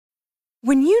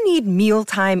When you need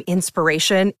mealtime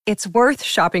inspiration, it's worth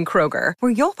shopping Kroger,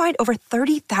 where you'll find over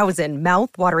 30,000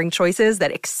 mouth-watering choices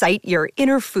that excite your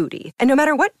inner foodie. And no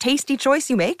matter what tasty choice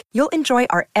you make, you'll enjoy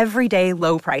our everyday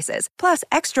low prices, plus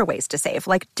extra ways to save,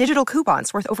 like digital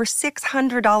coupons worth over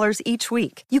 $600 each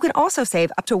week. You can also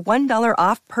save up to $1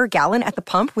 off per gallon at the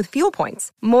pump with fuel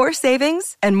points. More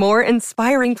savings and more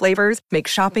inspiring flavors make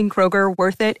shopping Kroger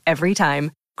worth it every time.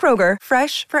 Kroger,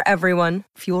 fresh for everyone.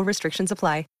 Fuel restrictions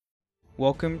apply.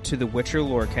 Welcome to the Witcher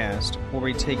Lorecast, where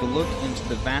we take a look into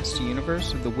the vast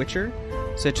universe of The Witcher,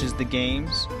 such as the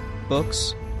games,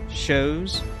 books,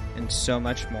 shows, and so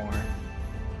much more.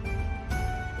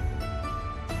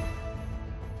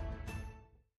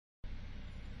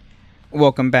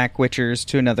 Welcome back, Witchers,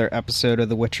 to another episode of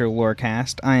the Witcher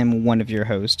Lorecast. I am one of your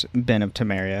hosts, Ben of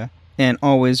Temeria, and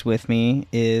always with me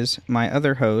is my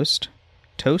other host,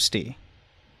 Toasty.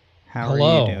 How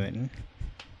Hello. are you doing?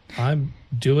 I'm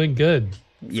doing good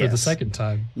for the second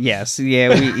time. Yes, yeah,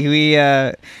 we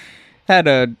had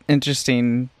an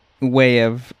interesting way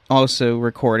of also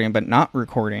recording, but not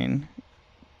recording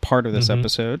part of this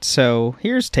episode. So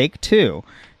here's take 2.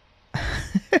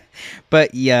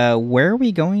 But yeah, where are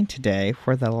we going today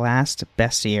for the last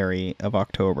bestiary of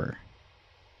October?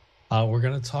 We're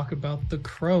going to talk about the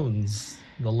Crones,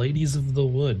 the ladies of the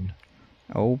wood.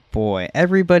 Oh boy,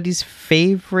 everybody's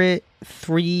favorite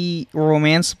 3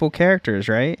 romanceable characters,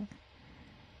 right?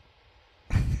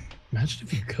 Imagine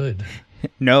if you could.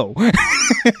 No.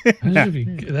 Imagine if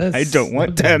you, I don't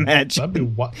want to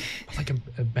imagine.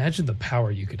 Imagine the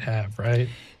power you could have, right?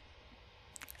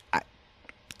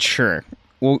 Sure.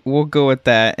 We'll go with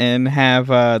that and have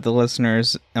the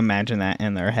listeners imagine that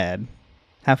in their head.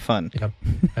 Have fun. Yep.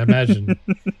 Imagine.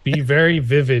 Be very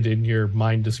vivid in your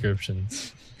mind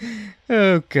descriptions.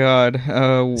 Oh God!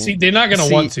 See, they're not going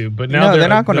to want to, but now they're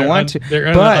not going to want to. They're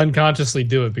going to unconsciously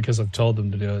do it because I've told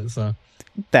them to do it. So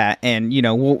that, and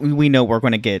we know we're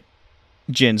going to get.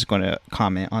 Jin's going to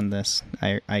comment on this.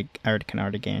 I can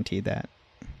already guarantee that.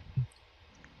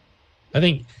 I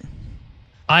think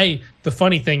the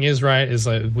funny thing is, right, is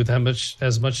like with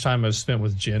as much time I've spent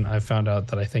with Jin, I found out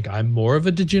that I think I'm more of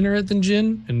a degenerate than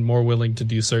Jin and more willing to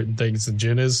do certain things than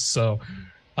Jin is. So.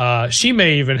 She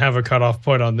may even have a cutoff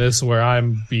point on this where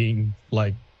I'm being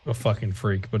like a fucking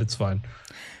freak, but it's fine.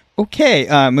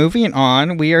 Okay, moving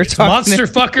on. We are talking Monster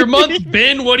Fucker Month.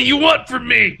 Ben, what do you want from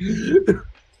me?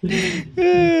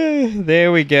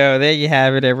 There we go. There you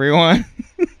have it, everyone.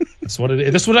 That's what it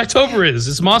is. That's what October is.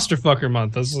 It's Monster Fucker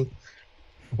Month. That's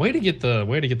way to get the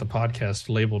podcast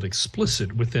labeled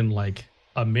explicit within like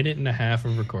a minute and a half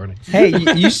of recording. Hey,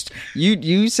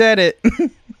 you said it.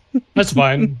 That's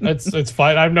fine. It's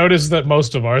fine. I've noticed that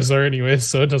most of ours are anyway,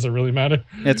 so it doesn't really matter.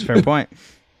 That's a fair point.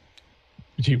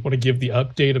 Do you want to give the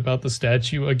update about the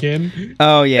statue again?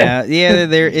 Oh, yeah. Yeah,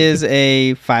 there is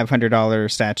a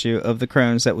 $500 statue of the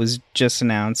Crones that was just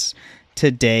announced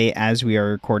today as we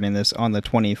are recording this on the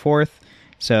 24th.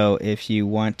 So if you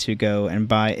want to go and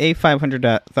buy a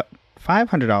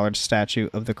 $500 statue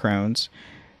of the Crones,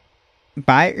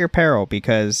 buy at your peril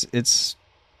because it's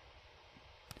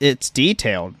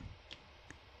detailed.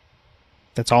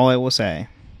 That's all I will say.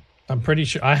 I'm pretty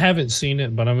sure I haven't seen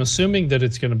it, but I'm assuming that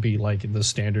it's going to be like in the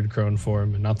standard crone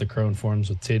form and not the crone forms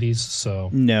with titties. So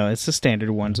no, it's the standard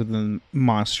ones with the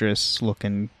monstrous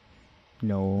looking,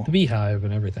 the beehive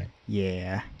and everything.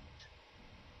 Yeah.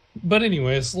 But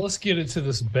anyways, let's get into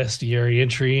this bestiary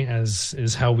entry, as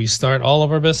is how we start all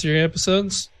of our bestiary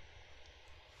episodes.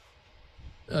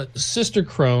 Sister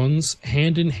Crones,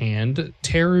 hand in hand,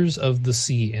 terrors of the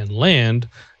sea and land,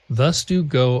 thus do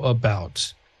go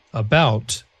about,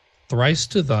 thrice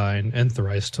to thine, and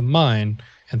thrice to mine,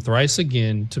 and thrice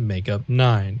again to make up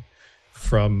 9.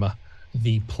 From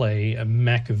the play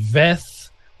Macbeth,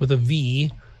 with a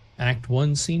V, Act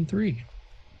 1, Scene 3.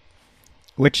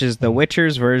 Which is the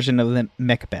Witcher's version of the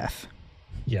Macbeth.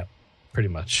 Yeah, pretty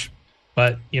much.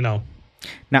 But, Now,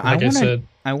 like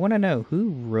I want to know, who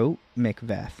wrote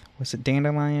Macbeth? Was it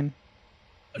Dandelion?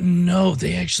 No,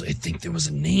 I think there was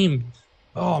a name.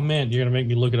 Oh, man, you're going to make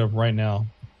me look it up right now.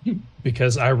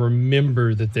 Because I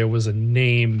remember that there was a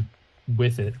name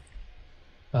with it.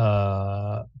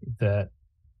 And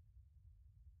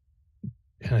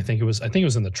I think it was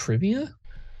in the trivia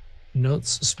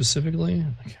notes specifically.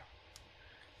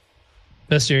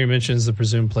 Bestiary mentions the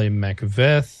presumed play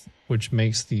Macbeth, which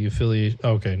makes the affiliation.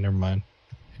 Okay, never mind.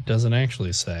 It doesn't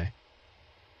actually say.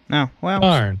 Oh, well.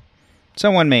 Darn.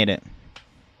 Someone made it.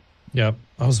 Yep.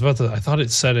 I thought it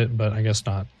said it, but I guess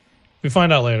not. If we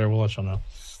find out later, we'll let y'all know.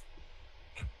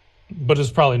 But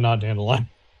it's probably not Dandelion.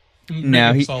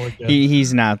 No,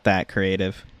 he's not that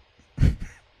creative.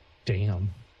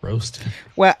 Damn. Roasted.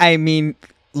 Well, I mean,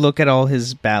 look at all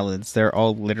his ballads. They're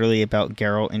all literally about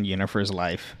Geralt and Yennefer's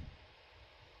life.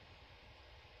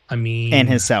 I mean... And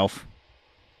himself.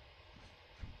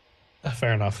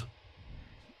 Fair enough.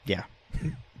 Yeah.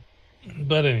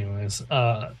 But anyways,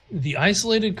 the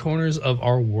isolated corners of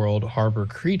our world harbor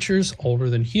creatures older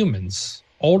than humans,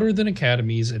 older than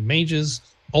academies and mages,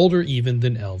 older even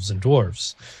than elves and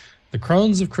dwarves. The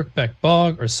Crones of Crookback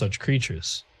Bog are such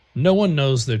creatures. No one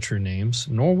knows their true names,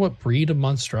 nor what breed of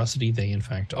monstrosity they in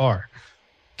fact are.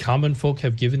 Common folk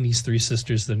have given these three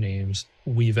sisters the names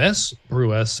Weavess,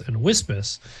 Brewess, and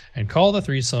Wispess, and call the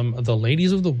threesome the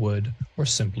Ladies of the Wood, or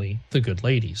simply the Good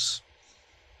Ladies.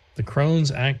 The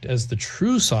Crones act as the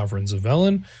true sovereigns of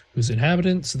Velen, whose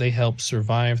inhabitants they help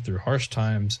survive through harsh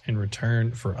times in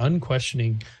return for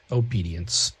unquestioning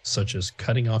obedience, such as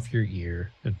cutting off your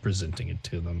ear and presenting it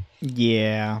to them.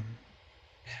 Yeah.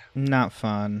 Not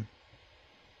fun.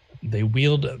 They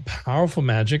wield powerful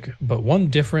magic, but one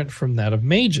different from that of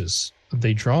mages.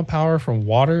 They draw power from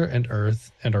water and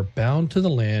earth and are bound to the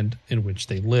land in which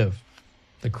they live.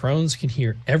 The Crones can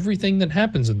hear everything that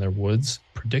happens in their woods,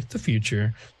 predict the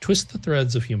future, twist the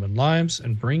threads of human lives,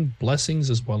 and bring blessings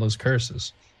as well as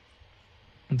curses.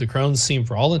 The Crones seem,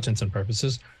 for all intents and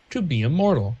purposes, to be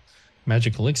immortal.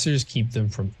 Magic elixirs keep them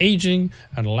from aging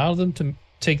and allow them to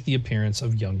take the appearance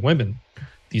of young women.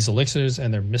 These elixirs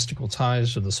and their mystical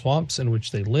ties to the swamps in which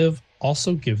they live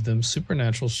also give them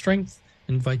supernatural strength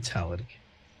and vitality.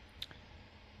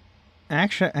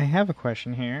 Actually, I have a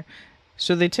question here.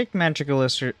 So they take magic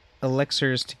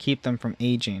elixirs to keep them from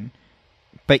aging,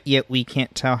 but yet we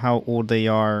can't tell how old they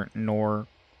are, nor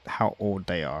how old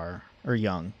they are, or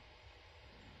young.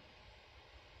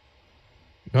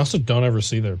 You also don't ever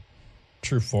see their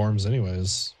true forms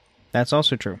anyways. That's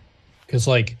also true. Because,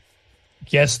 like,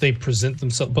 yes, they present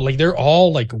themselves, but, like, they're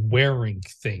all, like, wearing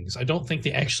things. I don't think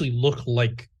they actually look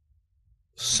like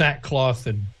sackcloth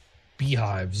and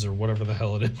beehives or whatever the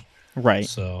hell it is. Right.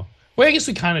 So... Well, I guess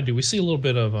we kind of do. We see a little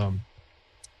bit of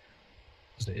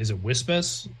is it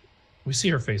Wispess? We see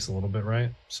her face a little bit,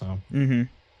 right? So,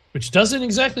 which doesn't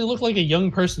exactly look like a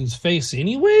young person's face,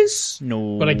 anyways.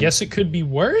 No, but I guess it could be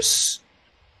worse.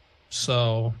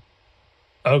 So,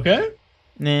 okay,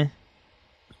 nah,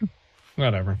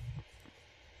 whatever.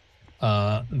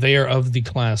 They are of the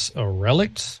class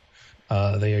Relict.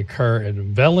 They occur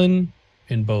in Velen,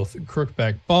 in both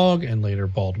Crookback Bog and later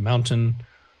Bald Mountain.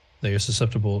 They are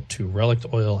susceptible to relict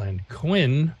oil and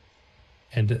quin,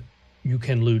 and you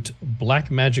can loot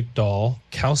black magic doll,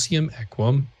 calcium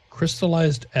equum,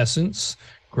 crystallized essence,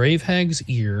 grave hag's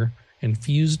ear,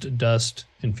 infused dust,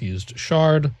 infused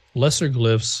shard, lesser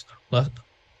glyphs,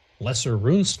 lesser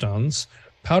runestones,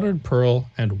 powdered pearl,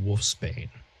 and wolf's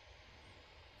bane.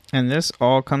 And this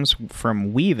all comes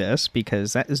from Weavess,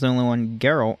 because that is the only one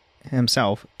Geralt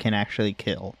himself can actually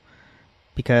kill.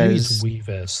 Because maybe it's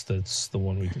Weavess that's the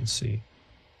one we can see.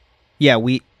 Yeah,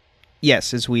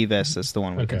 yes, it's Weavess that's the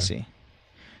one we can see.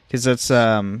 Because that's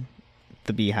the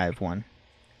beehive one.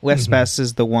 Wispess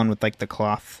is the one with, like, the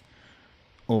cloth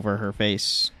over her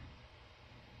face.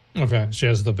 Okay, she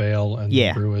has the veil, and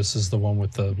Brewis is the one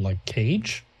with the, like,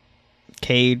 cage?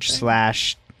 Cage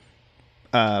slash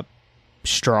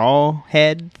straw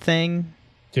head thing.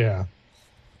 Yeah.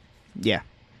 Yeah.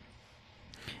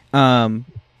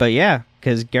 But yeah,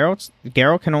 because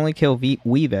Geralt can only kill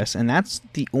Weavess, and that's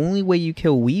the only way you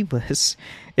kill Weavess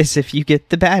is if you get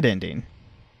the bad ending.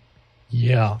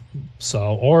 Yeah.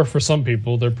 So, or for some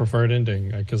people, their preferred ending,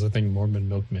 because I think Mormon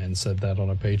Milkman said that on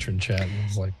a patron chat, and it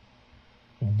was like,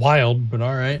 wild, but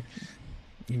all right.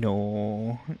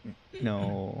 No.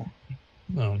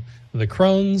 The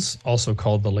Crones, also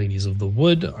called the Ladies of the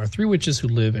Wood, are three witches who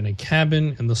live in a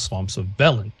cabin in the swamps of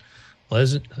Velen.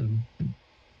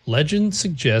 Legend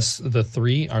suggests the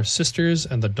three are sisters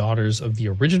and the daughters of the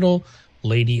original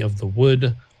Lady of the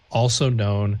Wood, also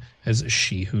known as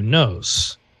She Who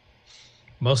Knows.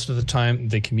 Most of the time,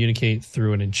 they communicate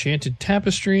through an enchanted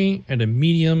tapestry and a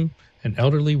medium, an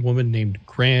elderly woman named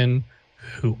Gran,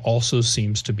 who also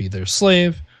seems to be their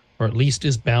slave, or at least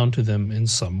is bound to them in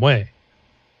some way.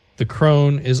 The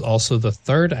crone is also the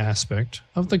third aspect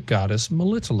of the goddess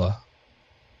Melitala.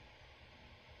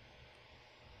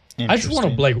 I just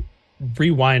want to, like,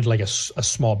 rewind, like, a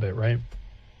small bit, right?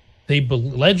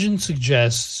 Legend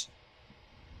suggests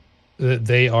that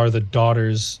they are the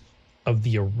daughters of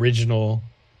the original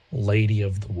Lady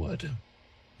of the Wood.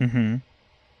 Mm-hmm.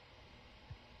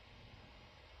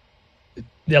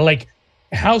 They're like,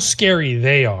 how scary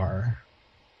they are.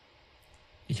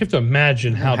 You have to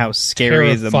imagine how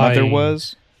scary the mother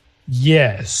was.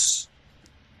 Yes.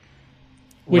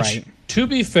 Which, right. To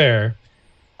be fair,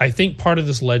 I think part of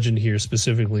this legend here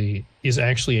specifically is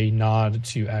actually a nod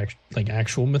to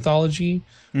actual mythology,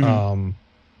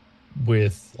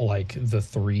 with like the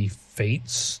three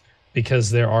fates,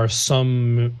 because there are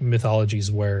some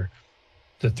mythologies where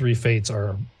the three fates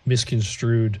are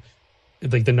misconstrued,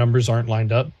 like the numbers aren't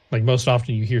lined up. Like most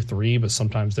often you hear three, but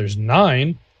sometimes there's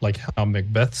nine, like how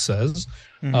Macbeth says.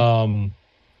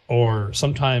 Or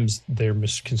sometimes they're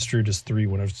misconstrued as three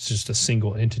when it's just a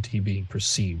single entity being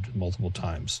perceived multiple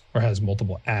times or has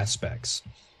multiple aspects.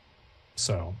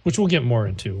 So, which we'll get more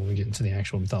into when we get into the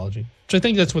actual mythology. Which I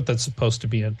think that's what that's supposed to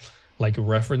be a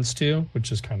reference to,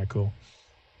 which is kind of cool.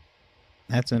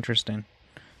 That's interesting.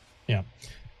 Yeah.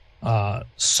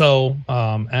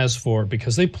 As for,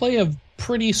 because they play a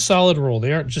pretty solid role,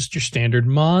 they aren't just your standard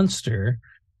monster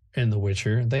in The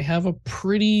Witcher. They have a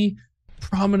pretty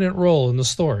prominent role in the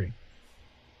story.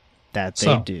 That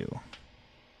they do.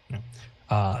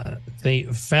 They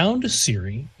found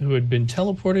Ciri, who had been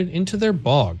teleported into their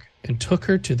bog, and took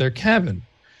her to their cabin.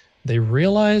 They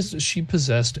realized she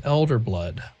possessed elder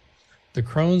blood. The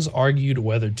Crones argued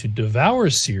whether to devour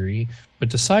Ciri, but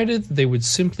decided they would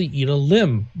simply eat a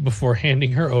limb before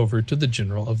handing her over to the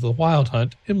general of the Wild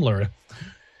Hunt, Imlerith.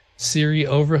 Ciri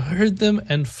overheard them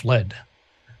and fled.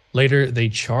 Later, they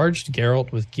charged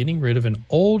Geralt with getting rid of an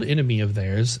old enemy of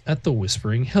theirs at the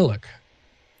Whispering Hillock.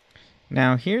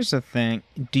 Now, here's the thing.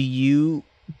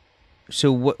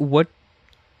 So what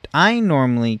I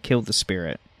normally kill the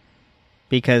spirit,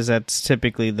 because that's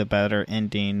typically the better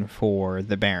ending for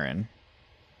the Baron.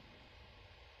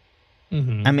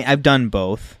 I mean, I've done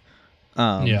both.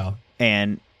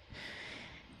 And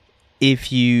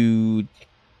if you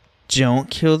don't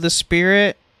kill the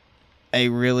spirit, I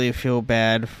really feel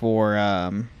bad for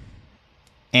Anna.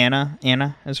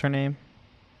 Anna is her name.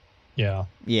 Yeah.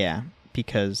 Yeah,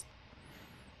 because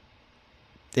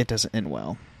it doesn't end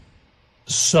well.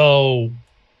 So,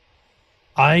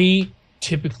 I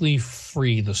typically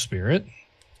free the spirit.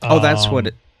 Oh, that's what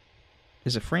it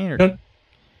is. It freeing or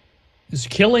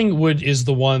killing is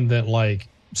the one that like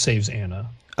saves Anna.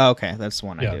 Oh, okay, that's the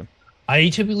one I do. I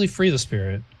typically free the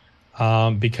spirit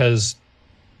because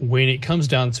when it comes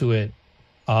down to it,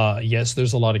 yes,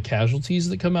 there's a lot of casualties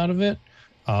that come out of it.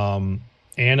 Anna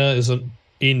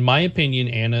in my opinion,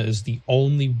 Anna is the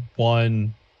only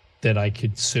one that I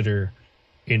consider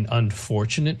an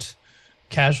unfortunate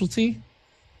casualty.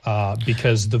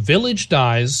 Because the village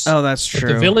dies. Oh, that's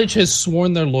true. The village has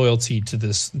sworn their loyalty to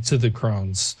the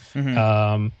Crones,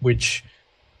 which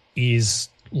is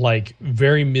like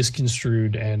very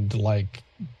misconstrued, and like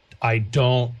I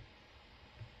don't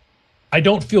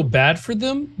feel bad for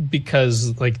them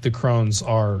because like the Crones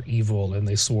are evil and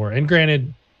they swore. And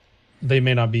granted, they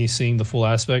may not be seeing the full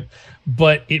aspect,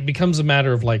 but it becomes a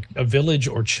matter of like a village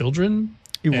or children.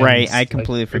 Right, I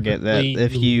completely forget that.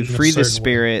 If you free the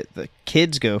spirit, the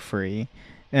kids go free,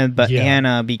 but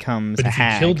Anna becomes a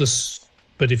hag.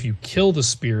 But if you kill the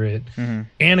spirit,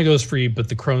 Anna goes free, but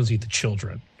the Crones eat the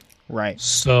children. Right.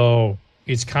 So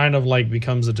it's kind of like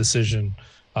becomes a decision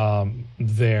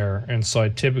there, and so I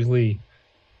typically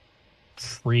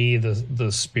free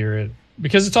the spirit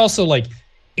because it's also like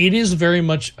it is very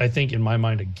much, I think, in my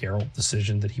mind, a Geralt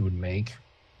decision that he would make.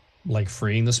 Like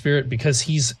freeing the spirit, because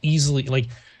he's easily like,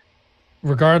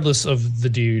 regardless of the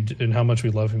dude and how much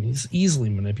we love him, he's easily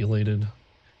manipulated.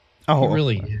 Oh, he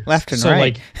really is. Left and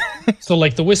right. So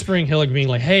like the Whispering Hillock being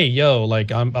like, hey, yo,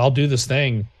 like I'll do this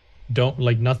thing. Don't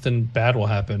like nothing bad will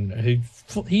happen.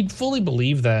 He'd fully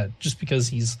believe that just because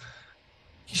he's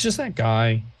just that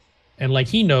guy, and like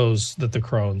he knows that the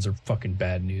Crones are fucking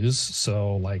bad news.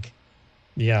 So like,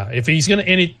 yeah, if he's gonna,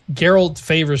 and Geralt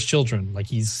favors children, like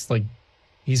he's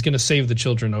going to save the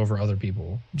children over other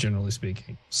people, generally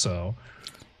speaking. So,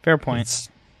 fair point.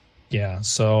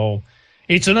 So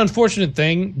it's an unfortunate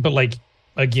thing, but like,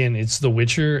 again, it's The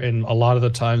Witcher, and a lot of the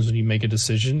times when you make a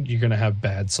decision, you're going to have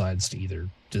bad sides to either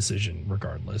decision,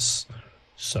 regardless.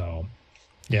 So,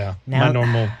 yeah, my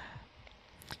normal.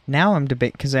 Now I'm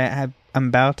debating because I'm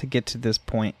about to get to this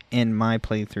point in my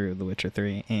playthrough of The Witcher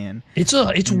 3, and it's now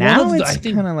one of the,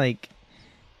 it's kind of like.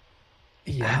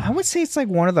 Yeah, I would say it's like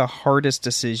one of the hardest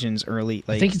decisions early.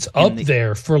 Like, I think it's up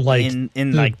there for like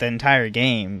in like the entire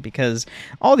game, because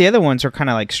all the other ones are kind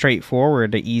of like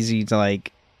straightforward, easy to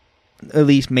like, at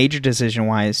least major decision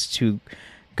wise, to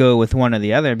go with one or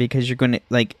the other, because you're going to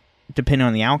like, depending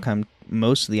on the outcome,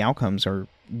 most of the outcomes are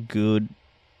good.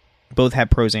 Both have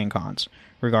pros and cons,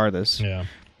 regardless. Yeah,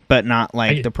 but not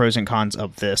like the pros and cons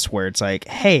of this, where it's like,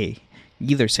 hey, you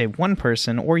either save one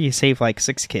person or you save like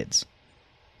 6 kids.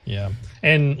 Yeah,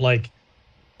 and like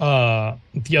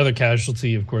the other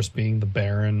casualty, of course, being the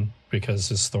Baron, because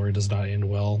his story does not end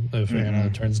well if Anna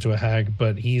turns into a hag,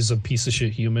 but he's a piece of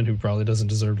shit human who probably doesn't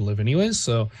deserve to live anyways.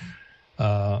 So,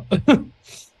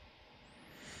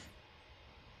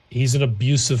 he's an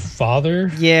abusive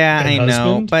father. Yeah, I know,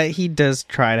 husband. but he does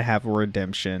try to have a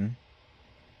redemption.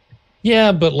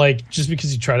 Yeah, but like just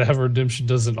because you try to have a redemption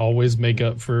doesn't always make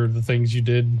up for the things you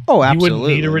did. Oh, He absolutely.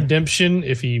 wouldn't need a redemption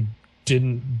if he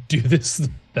didn't do this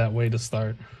that way to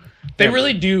start. They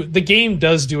really do. The game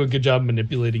does do a good job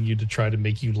manipulating you to try to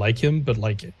make you like him, but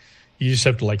like you just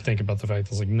have to like think about the fact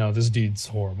that it's like, no, this dude's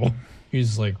horrible.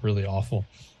 He's like really awful.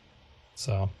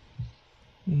 So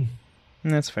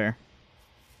That's fair.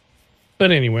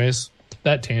 But anyways,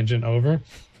 that tangent over.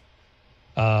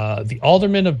 The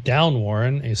alderman of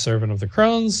Downwarren, a servant of the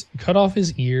Crones, cut off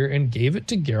his ear and gave it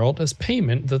to Geralt as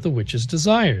payment that the witches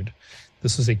desired.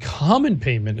 This was a common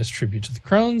payment as tribute to the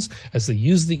Crones, as they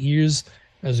used the ears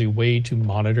as a way to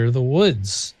monitor the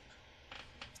woods.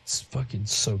 It's fucking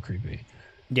so creepy.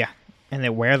 Yeah, and they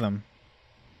wear them.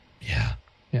 Yeah.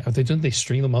 Yeah. Don't they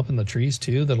string them up in the trees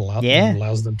too? That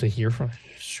allows them to hear from.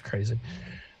 It's crazy.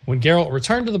 When Geralt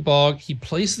returned to the bog, he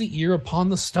placed the ear upon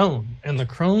the stone, and the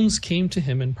crones came to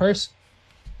him in person.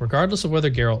 Regardless of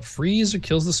whether Geralt frees or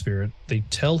kills the spirit, they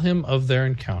tell him of their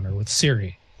encounter with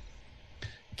Ciri.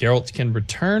 Geralt can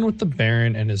return with the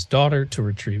Baron and his daughter to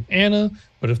retrieve Anna,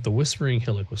 but if the Whispering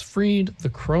Hillock was freed, the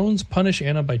crones punish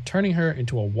Anna by turning her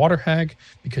into a water hag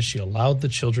because she allowed the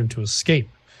children to escape.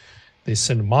 They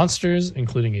send monsters,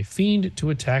 including a fiend, to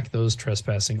attack those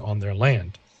trespassing on their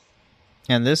land.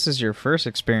 And this is your first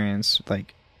experience,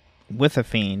 like, with a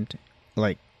fiend.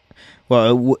 Like,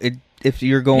 well, if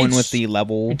you're going with the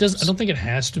level... I don't think it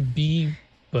has to be,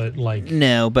 but, like...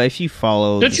 No, but if you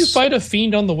follow... Don't you fight a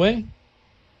fiend on the way?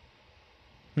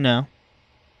 No.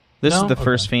 This is the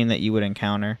first fiend that you would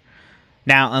encounter.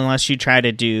 Now, unless you try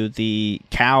to do the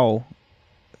cow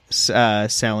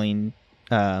selling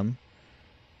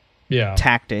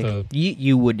tactic,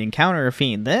 you would encounter a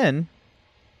fiend then.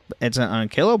 It's an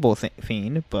unkillable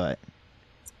fiend, but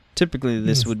typically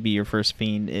this would be your first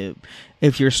fiend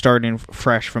if you're starting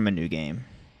fresh from a new game.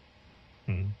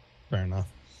 Fair enough.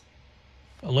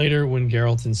 Later, when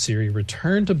Geralt and Ciri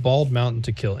return to Bald Mountain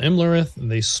to kill Imlerith,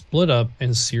 they split up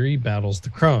and Ciri battles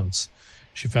the crones.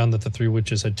 She found that the three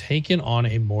witches had taken on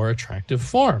a more attractive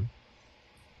form.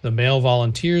 The male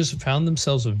volunteers found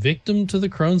themselves a victim to the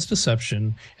crones'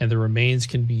 deception, and the remains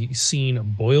can be seen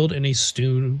boiled in a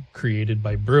stew created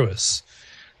by Brewis.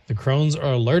 The crones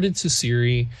are alerted to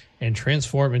Ciri and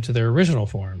transform into their original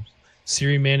forms.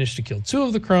 Ciri managed to kill two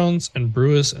of the crones, and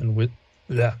Brewis and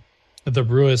the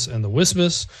Brewis and the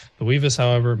Wispus. The Weevis,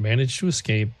 however, managed to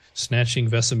escape, snatching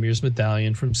Vesemir's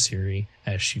medallion from Ciri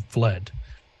as she fled.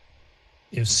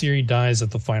 If Ciri dies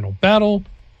at the final battle,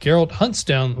 Geralt hunts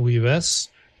down Weevis,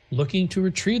 looking to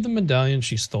retrieve the medallion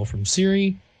she stole from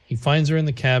Ciri. He finds her in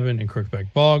the cabin in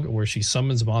Crookback Bog, where she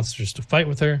summons monsters to fight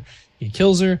with her. He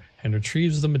kills her and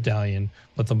retrieves the medallion,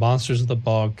 but the monsters of the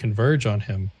bog converge on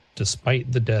him,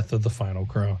 despite the death of the final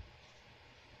crone.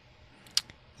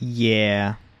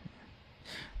 Yeah.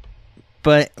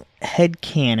 But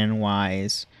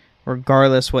headcanon-wise,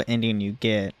 regardless what ending you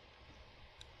get,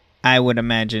 I would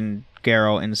imagine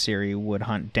Geralt and Ciri would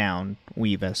hunt down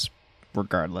Weevis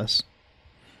regardless.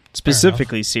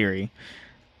 Specifically Ciri.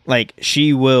 Like,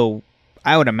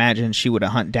 I would imagine she would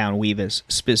hunt down Weevis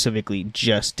specifically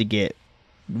just to get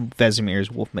Vesemir's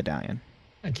wolf medallion.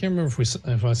 I can't remember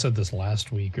if I said this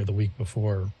last week or the week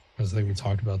before, because I think we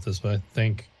talked about this, but I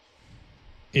think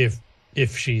if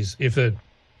she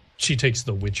takes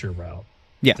the Witcher route,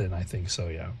 then I think so,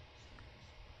 yeah.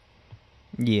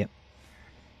 Yeah.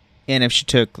 And if she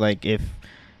took, like, if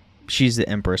she's the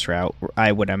Empress route,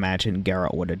 I would imagine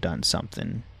Geralt would have done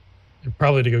something.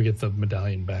 Probably to go get the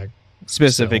medallion back.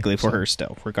 Specifically for her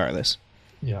still, regardless.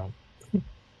 Yeah. Well,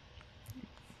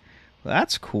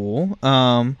 that's cool.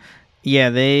 Yeah,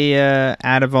 they,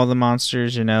 out of all the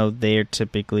monsters, they're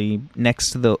typically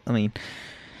next to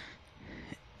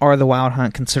are the Wild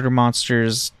Hunt considered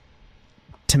monsters?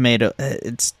 Tomato,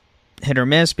 it's hit or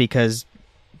miss because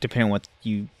depending on what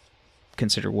you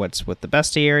consider what's with the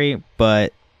bestiary,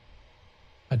 but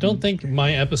I don't think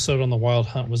my episode on the Wild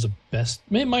Hunt was a best.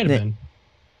 It might have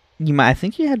been. I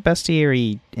think you had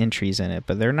bestiary entries in it,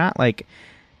 but they're not like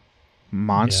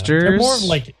monsters. Yeah, they're more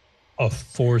like a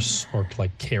force or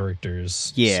like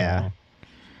characters. Yeah.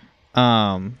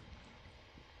 So.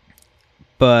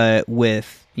 But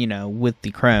with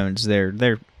the Crones,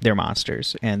 they're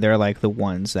monsters, and they're like the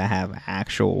ones that have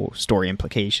actual story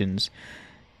implications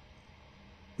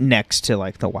next to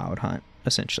like the Wild Hunt,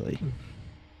 essentially.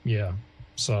 Yeah.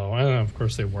 So, of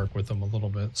course, they work with them a little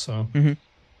bit. So,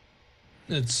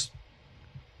 it's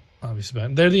obviously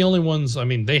bad. They're the only ones. I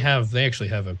mean, they actually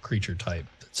have a creature type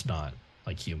that's not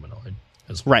like humanoid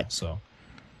as well. Right. So,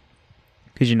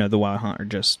 because the Wild Hunt are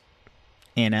just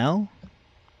NL.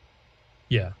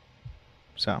 Yeah.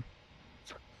 So,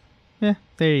 yeah,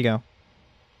 there you go.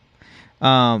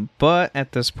 But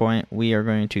at this point, we are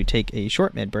going to take a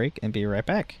short mid break and be right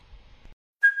back.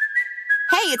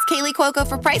 Hey, it's Kaylee Cuoco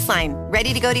for Priceline.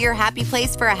 Ready to go to your happy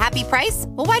place for a happy price?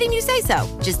 Well, why didn't you say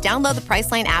so? Just download the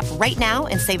Priceline app right now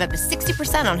and save up to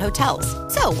 60% on hotels.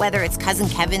 So whether it's Cousin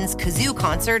Kevin's Kazoo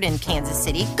Concert in Kansas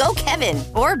City, go Kevin,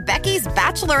 or Becky's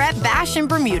Bachelorette Bash in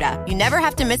Bermuda, you never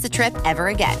have to miss a trip ever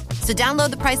again. So download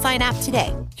the Priceline app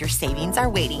today. Your savings are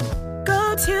waiting.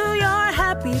 Go to your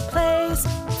happy place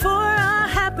for a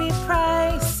happy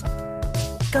price.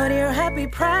 Go to your happy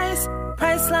price,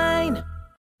 Priceline.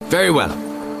 Very well.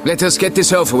 Let us get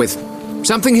this over with.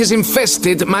 Something has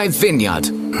infested my vineyard.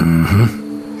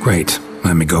 Mm-hmm. Great.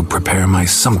 Let me go prepare my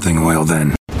something oil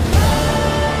then.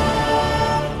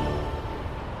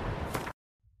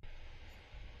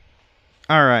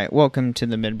 All right, welcome to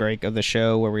the mid-break of the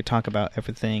show where we talk about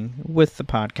everything with the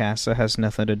podcast that has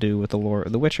nothing to do with the lore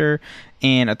of The Witcher.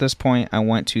 And at this point, I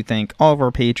want to thank all of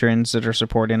our patrons that are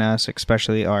supporting us,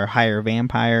 especially our Higher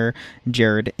Vampire,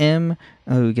 Jared M.,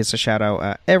 who gets a shout-out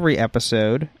at every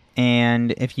episode.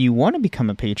 And if you want to become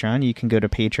a patron, you can go to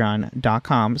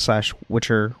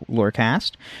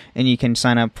patreon.com/WitcherLorecast, and you can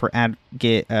sign up for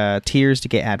get tiers to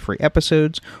get ad-free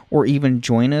episodes, or even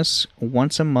join us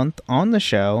once a month on the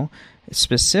show.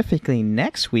 Specifically,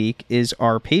 next week is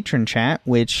our patron chat,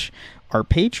 which our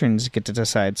patrons get to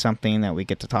decide something that we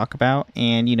get to talk about.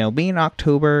 And, being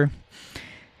October,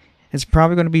 it's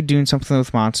probably going to be doing something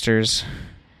with monsters,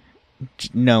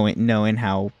 knowing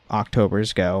how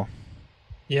Octobers go.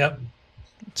 Yep.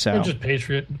 So, or just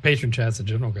patron chats in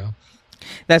general go.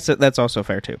 That's also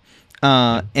fair, too.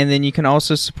 And then you can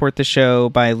also support the show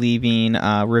by leaving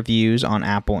reviews on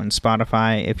Apple and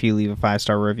Spotify. If you leave a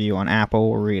 5-star review on Apple,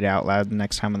 we'll read it out loud the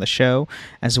next time on the show,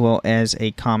 as well as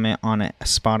a comment on a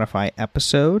Spotify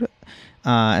episode.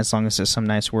 As long as there's some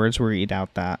nice words, we'll read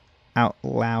out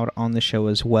loud on the show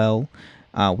as well.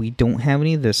 We don't have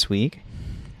any this week,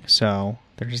 so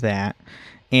there's that.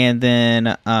 And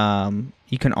then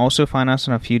you can also find us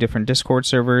on a few different Discord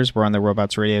servers. We're on the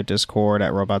Robots Radio Discord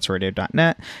at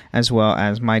robotsradio.net, as well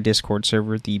as my Discord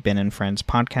server, the Ben and Friends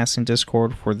Podcasting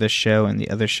Discord, for this show and the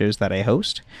other shows that I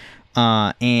host.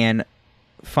 And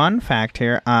fun fact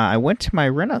here, I went to my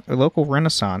local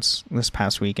Renaissance this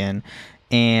past weekend,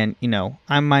 and,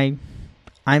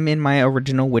 I'm in my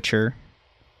original Witcher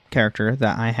character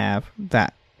that I have,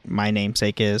 that my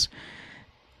namesake is.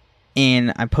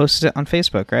 And I posted it on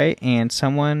Facebook, right? And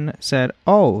someone said,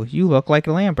 "Oh, you look like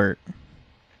Lambert."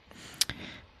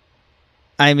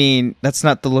 I mean, that's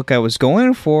not the look I was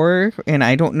going for, and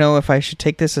I don't know if I should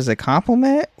take this as a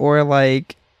compliment or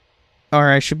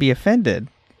I should be offended.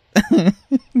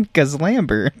 Because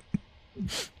Lambert.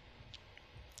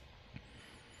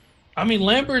 I mean,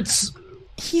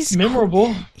 he's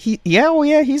memorable.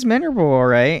 He's memorable, all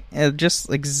right.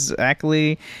 Just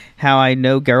exactly how I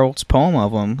know Geralt's poem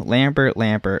of him. Lambert,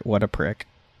 what a prick.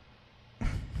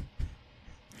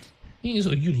 You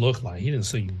look like. He didn't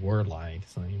say you were like.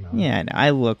 So, Yeah, I know.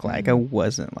 I look like. I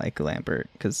wasn't like Lambert,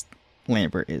 because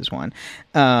Lambert is one.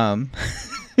 I'm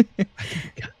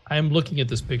looking at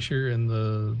this picture,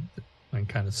 and I can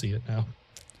kind of see it now.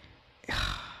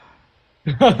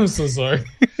 I'm so sorry.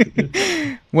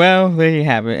 Well, there you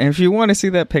have it. And if you want to see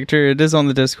that picture, it is on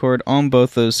the Discord on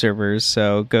both those servers,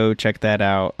 so go check that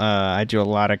out. I do a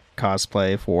lot of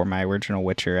cosplay for my original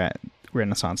Witcher at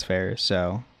Renaissance Fair,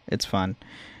 so it's fun.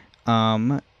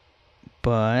 But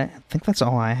I think that's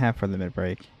all I have for the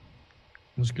mid-break.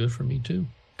 It was good for me, too.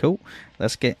 Cool.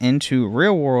 Let's get into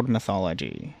real-world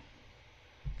mythology.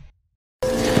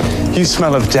 You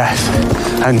smell of death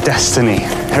and destiny,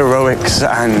 heroics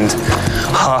and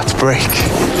heartbreak.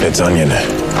 It's onion.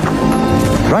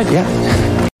 Right, yeah.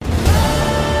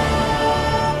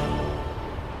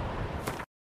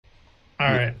 All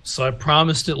right, so I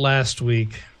promised it last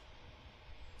week,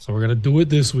 so we're going to do it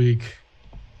this week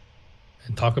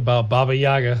and talk about Baba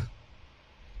Yaga.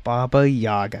 Baba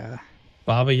Yaga.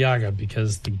 Baba Yaga,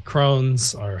 because the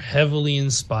Crones are heavily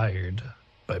inspired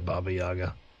by Baba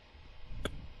Yaga.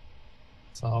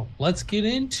 So let's get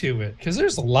into it, because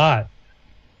there's a lot.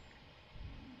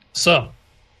 So,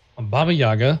 Baba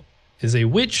Yaga is a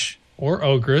witch or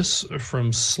ogress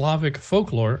from Slavic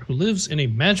folklore who lives in a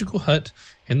magical hut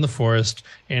in the forest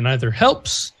and either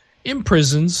helps,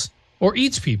 imprisons, or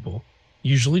eats people,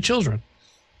 usually children.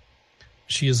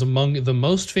 She is among the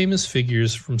most famous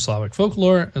figures from Slavic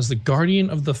folklore as the guardian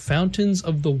of the fountains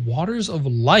of the waters of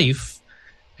life,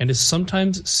 and is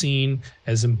sometimes seen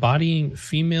as embodying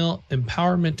female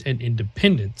empowerment and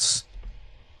independence,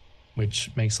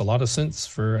 which makes a lot of sense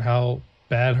for how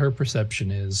bad her perception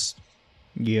is.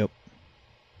 Yep.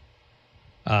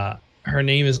 Her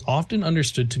name is often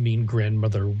understood to mean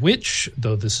grandmother witch,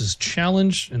 though this is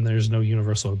challenged and there's no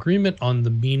universal agreement on the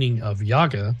meaning of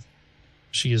Yaga.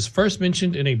 She is first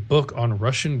mentioned in a book on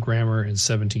Russian grammar in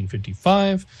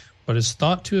 1755, but is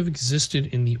thought to have existed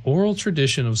in the oral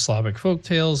tradition of Slavic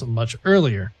folktales much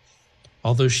earlier.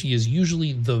 Although she is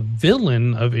usually the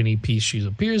villain of any piece she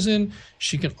appears in,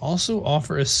 she can also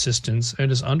offer assistance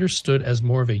and is understood as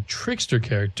more of a trickster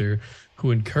character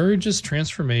who encourages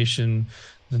transformation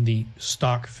than the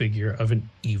stock figure of an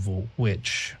evil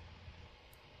witch.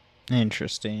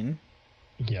 Interesting.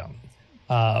 Yeah.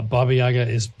 Baba Yaga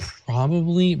is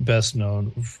probably best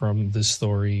known from the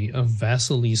story of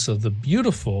Vasilisa the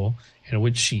Beautiful, in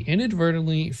which she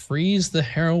inadvertently frees the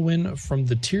heroine from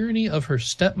the tyranny of her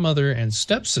stepmother and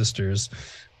stepsisters,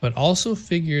 but also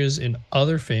figures in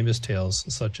other famous tales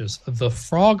such as The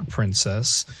Frog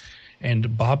Princess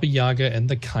and Baba Yaga and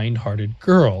the Kind-Hearted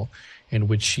Girl, in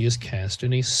which she is cast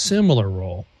in a similar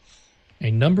role. A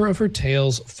number of her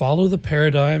tales follow the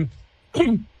paradigm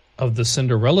of the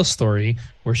Cinderella story,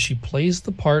 where she plays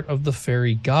the part of the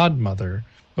fairy godmother,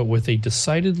 but with a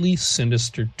decidedly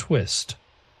sinister twist.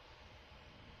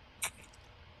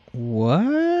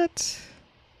 What?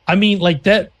 I mean, like,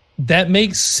 that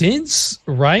makes sense,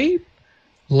 right?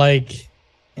 Like,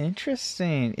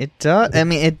 interesting. It does. I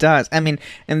mean, it does. I mean,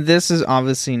 and this is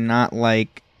obviously not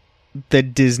like the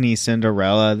Disney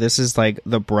Cinderella. This is like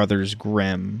the Brothers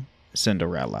Grimm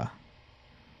Cinderella.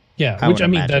 Yeah, which I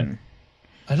mean, that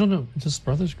I don't know. Does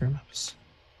Brothers Grimm have this?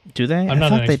 Do they? I'm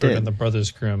not an expert in the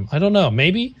Brothers Grimm. I don't know.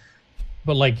 Maybe,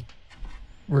 but like,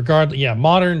 yeah,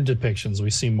 modern depictions we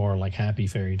see more like happy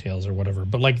fairy tales or whatever.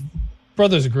 But like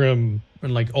Brothers Grimm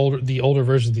and like the older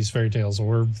versions of these fairy tales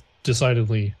were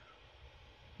decidedly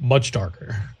much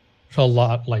darker. A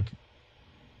lot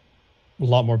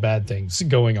more bad things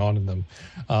going on in them.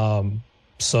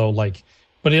 So like,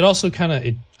 but it also kind of,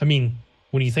 I mean,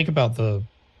 when you think about the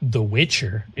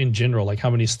Witcher in general, like how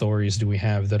many stories do we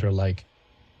have that are like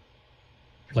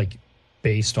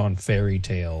based on fairy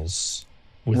tales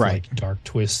with like dark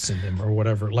twists in them or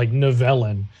whatever? Like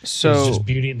Novellen is just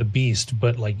Beauty and the Beast,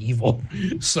 but like evil.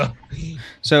 So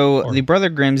the Brother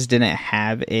Grimms didn't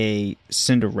have a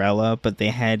Cinderella, but they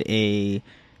had a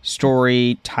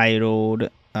story titled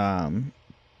the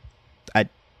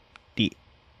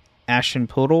Ashen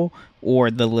Poodle,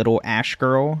 or The Little Ash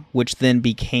Girl, which then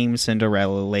became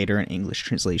Cinderella later in English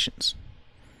translations.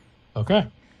 Okay.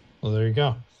 Well, there you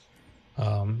go.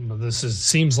 This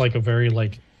seems like a very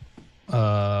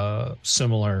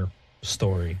similar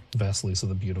story, Vasilisa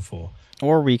the Beautiful.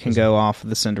 Or we can go off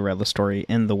the Cinderella story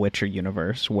in the Witcher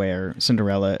universe, where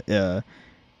Cinderella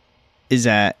is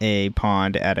at a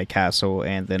pond at a castle,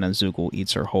 and then a Zoogle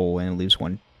eats her whole and leaves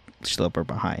one slipper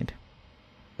behind.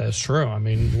 That's true. I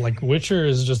mean, like, Witcher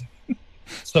is just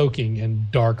soaking in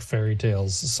dark fairy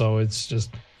tales, so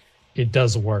it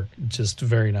does work just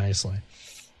very nicely.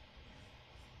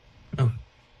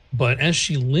 But as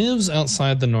she lives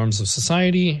outside the norms of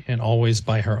society and always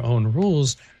by her own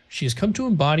rules, she has come to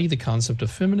embody the concept of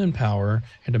feminine power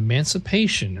and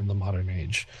emancipation in the modern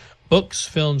age. Books,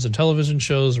 films, and television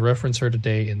shows reference her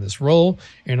today in this role,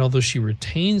 and although she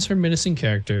retains her menacing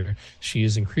character, she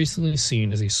is increasingly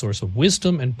seen as a source of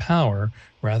wisdom and power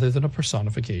rather than a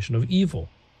personification of evil,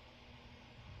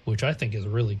 which I think is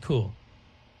really cool.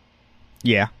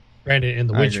 Yeah. Granted, in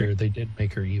The Witcher, they did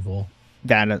make her evil.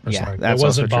 That's that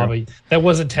wasn't Baba. That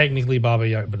wasn't technically Baba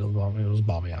Yaga, but it was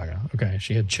Baba Yaga. Okay,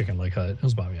 she had chicken like hut. It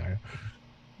was Baba Yaga.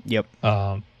 Yep.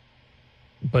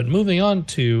 But moving on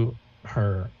to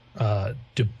her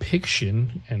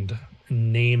depiction and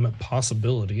name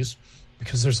possibilities,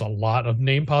 because there's a lot of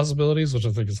name possibilities, which I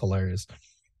think is hilarious.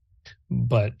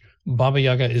 But Baba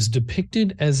Yaga is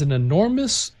depicted as an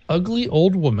enormous, ugly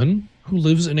old woman who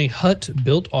lives in a hut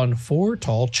built on 4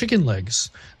 tall chicken legs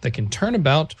that can turn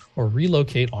about or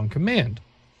relocate on command.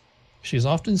 She is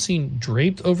often seen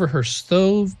draped over her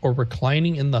stove or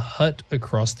reclining in the hut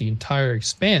across the entire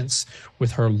expanse,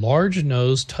 with her large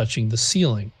nose touching the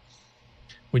ceiling.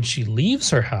 When she leaves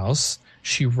her house,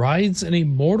 she rides in a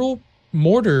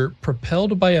mortar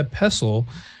propelled by a pestle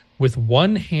with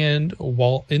one hand,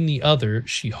 while in the other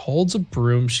she holds a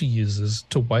broom she uses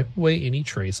to wipe away any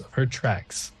trace of her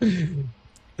tracks.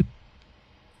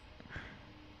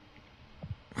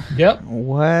 Yep.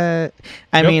 What?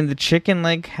 I mean, the chicken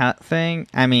leg hat thing.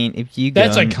 I mean, if you go,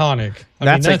 that's iconic.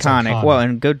 That's iconic. Well,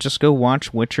 and go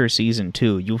watch Witcher season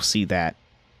 2. You'll see that.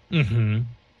 Mm-hmm.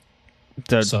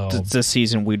 The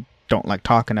season we don't like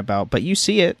talking about, but you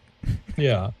see it.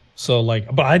 Yeah. So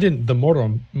like, but I didn't. The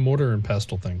mortar and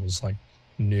pestle thing was like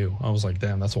new. I was like,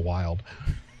 damn, that's wild.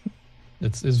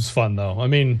 It was fun though. I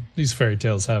mean, these fairy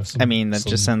tales have some. I mean, that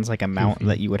just sounds like a mount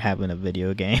that you would have in a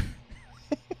video game.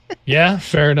 Yeah,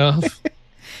 fair enough.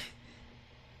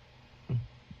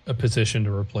 A petition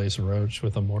to replace Roach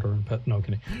with a mortar and pestle. No,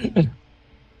 kidding.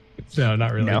 No,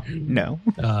 not really. No.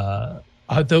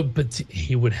 But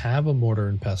he would have a mortar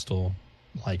and pestle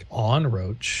like on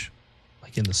Roach,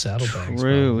 like in the saddlebags.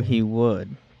 True, he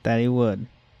would. That he would.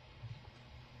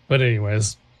 But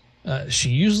anyways, she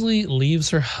usually leaves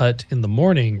her hut in the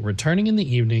morning, returning in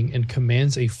the evening, and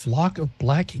commands a flock of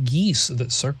black geese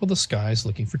that circle the skies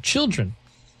looking for children.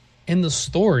 In the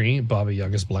story, Baba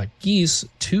Yaga's black geese,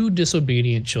 2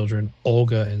 disobedient children,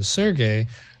 Olga and Sergei,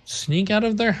 sneak out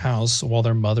of their house while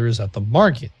their mother is at the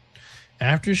market,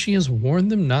 after she has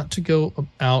warned them not to go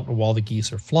out while the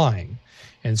geese are flying,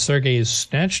 and Sergei is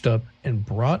snatched up and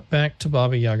brought back to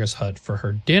Baba Yaga's hut for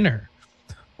her dinner.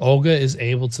 Olga is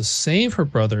able to save her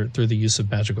brother through the use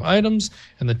of magical items,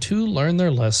 and the 2 learn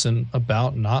their lesson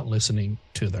about not listening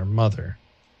to their mother.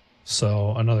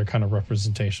 So another kind of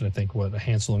representation, I think, what,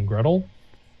 Hansel and Gretel?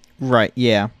 Right,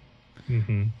 yeah.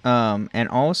 Mm-hmm. And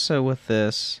also with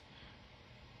this,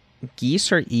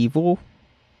 geese are evil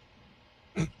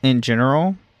in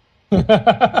general.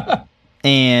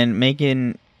 And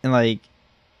making, like,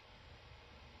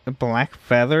 black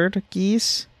feathered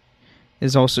geese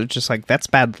is also just like, that's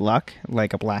bad luck,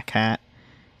 like a black cat.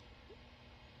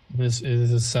 This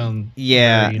sound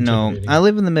yeah, no. I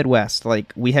live in the Midwest.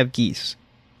 Like, we have geese.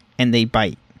 And they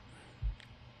bite.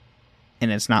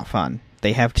 And it's not fun.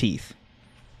 They have teeth.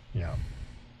 Yeah.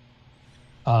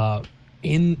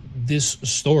 In this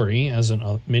story, as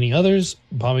in many others,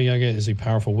 Baba Yaga is a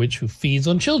powerful witch who feeds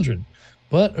on children.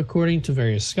 But according to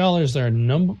various scholars, there are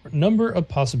a number of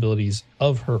possibilities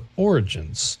of her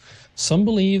origins. Some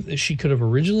believe that she could have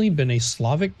originally been a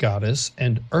Slavic goddess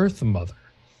and Earth Mother.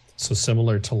 So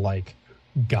similar to like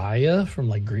Gaia from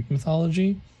like Greek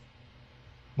mythology,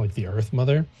 like the Earth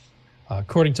Mother.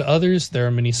 According to others, there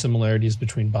are many similarities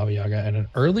between Baba Yaga and an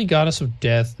early goddess of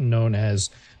death known as,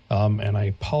 and I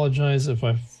apologize if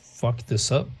I fucked this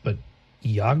up, but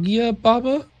Yagya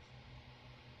Baba?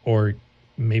 Or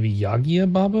maybe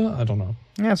Yagya Baba? I don't know.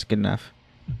 That's good enough.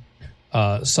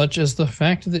 Such as the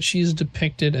fact that she is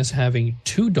depicted as having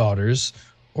 2 daughters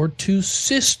or 2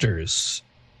 sisters.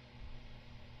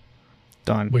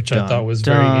 Which I thought was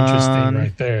very interesting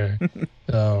right there.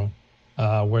 So,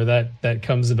 where that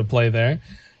comes into play there.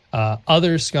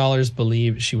 Other scholars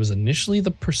believe she was initially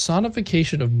the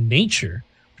personification of nature,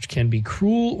 which can be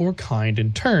cruel or kind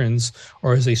in turns,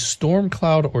 or as a storm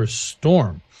cloud or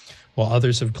storm, while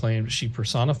others have claimed she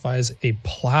personifies a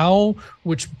plow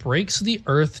which breaks the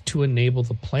earth to enable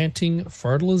the planting,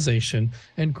 fertilization,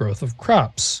 and growth of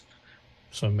crops.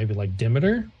 So maybe like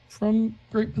Demeter from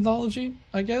Greek mythology,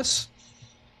 I guess.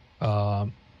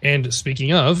 And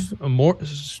speaking of, more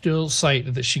still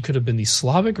cite that she could have been the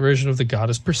Slavic version of the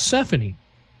goddess Persephone,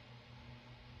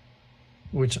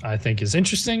 which I think is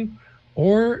interesting,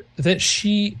 or that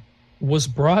she was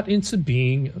brought into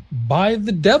being by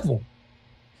the devil,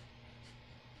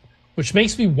 which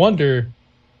makes me wonder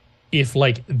if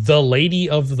like the Lady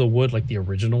of the Wood, like the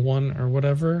original one or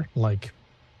whatever, like,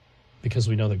 because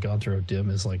we know that Gontar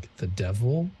O'Dim is like the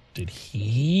devil. Did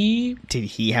he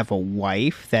have a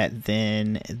wife that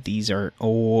then these are...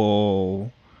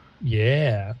 Oh.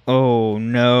 Yeah. Oh,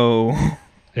 no.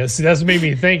 Yeah, see, that's what made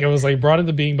me think. I was like brought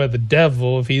into being by the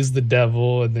devil, if he's the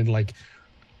devil, and then like...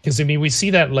 Because, I mean, we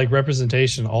see that like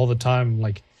representation all the time,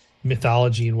 like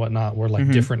mythology and whatnot, where like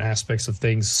different aspects of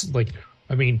things, like,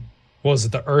 I mean, what was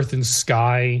it, the earth and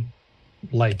sky?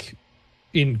 Like,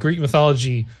 in Greek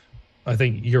mythology, I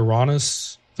think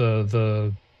Uranus,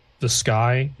 the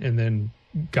sky, and then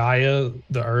Gaia,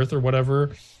 the earth or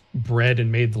whatever, bred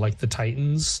and made like the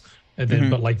Titans, and then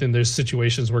but like then there's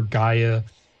situations where Gaia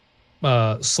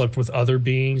slept with other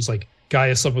beings, like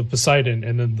Gaia slept with Poseidon,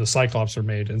 and then the Cyclops are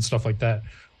made and stuff like that.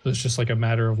 So it's just like a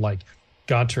matter of like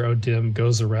Gontar O'Dim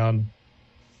goes around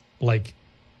like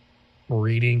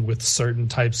reading with certain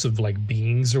types of like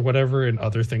beings or whatever, and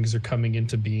other things are coming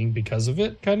into being because of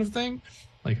it, kind of thing.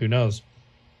 Like, who knows?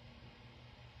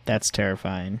 That's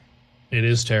terrifying. It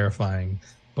is terrifying,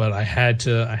 but I had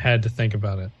to think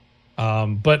about it.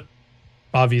 But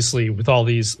obviously, with all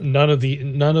these, none of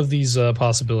these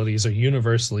possibilities are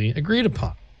universally agreed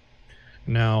upon.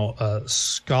 Now,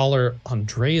 scholar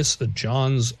Andreas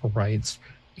Johns writes,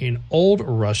 in Old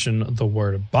Russian, the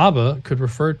word baba could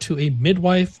refer to a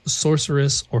midwife,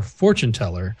 sorceress, or fortune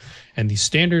teller, and the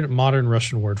standard modern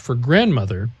Russian word for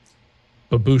grandmother,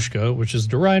 babushka, which is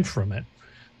derived from it.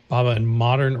 Baba in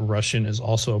modern Russian is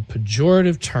also a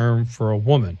pejorative term for a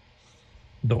woman.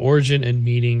 The origin and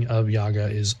meaning of yaga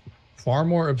is far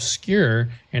more obscure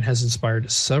and has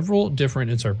inspired several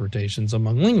different interpretations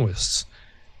among linguists,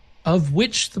 of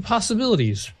which the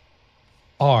possibilities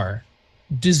are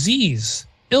disease,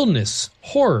 illness,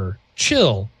 horror,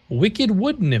 chill, wicked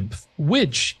wood nymph,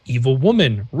 witch, evil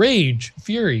woman, rage,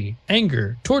 fury,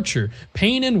 anger, torture,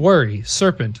 pain and worry,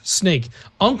 serpent, snake,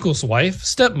 uncle's wife,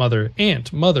 stepmother,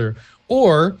 aunt, mother,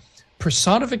 or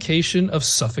personification of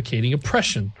suffocating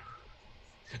oppression.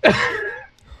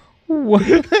 What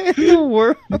in the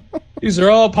world? These are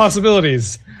all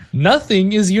possibilities.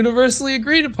 Nothing is universally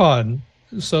agreed upon.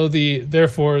 So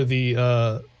therefore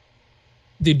the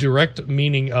direct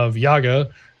meaning of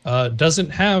yaga doesn't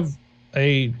have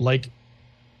a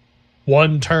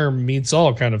one term meets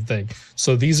all kind of thing.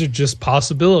 So these are just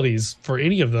possibilities for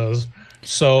any of those.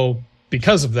 So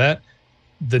because of that,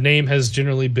 the name has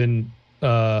generally been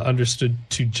understood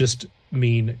to just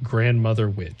mean grandmother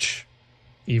witch,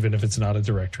 even if it's not a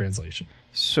direct translation.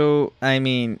 So, I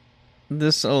mean,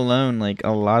 this alone, like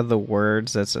a lot of the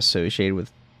words that's associated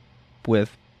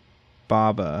with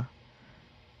Baba.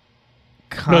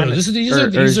 No,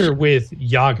 these are with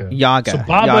Yaga. Yaga. So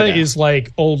Baba Yaga. is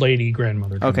like old lady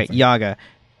grandmother. Okay, Yaga.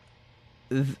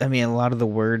 I mean, a lot of the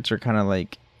words are kind of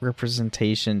like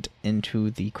representation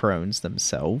into the Crones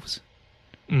themselves.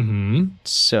 Mm-hmm.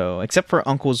 So, except for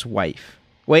uncle's wife.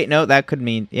 Wait, no, that could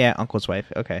mean, yeah, uncle's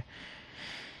wife. Okay.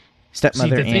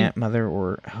 Stepmother, aunt, mother,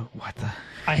 or what the?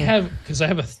 I have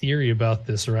a theory about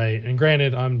this, right? And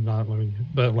granted, I'm not,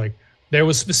 but like there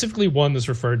was specifically one that's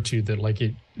referred to that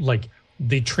like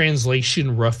the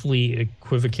translation roughly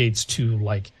equivocates to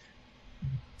like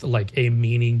a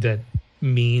meaning that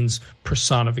means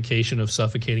personification of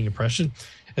suffocating oppression.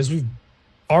 As we've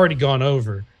already gone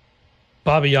over,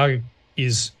 Baba Yaga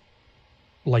is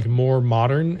like more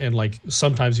modern and like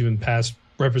sometimes even past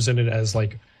represented as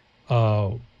like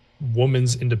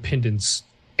woman's independence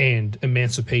and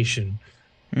emancipation.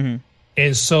 Mm-hmm.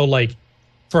 And so like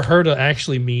for her to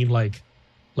actually mean like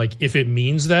if it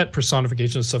means that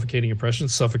personification of suffocating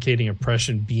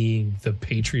oppression being the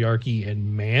patriarchy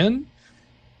and man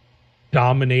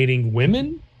dominating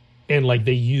women, and like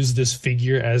they use this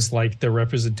figure as like the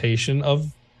representation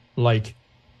of like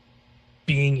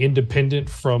being independent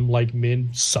from like men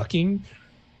sucking.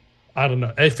 I don't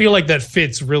know. I feel like that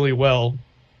fits really well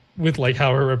with like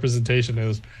how her representation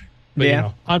is. But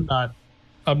yeah. You know,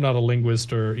 I'm not a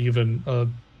linguist or even a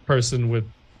person with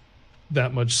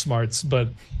that much smarts, but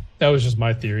that was just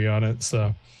my theory on it.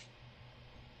 So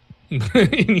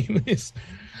anyways,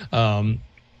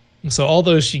 so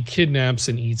although she kidnaps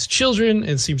and eats children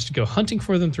and seems to go hunting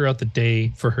for them throughout the day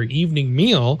for her evening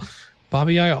meal,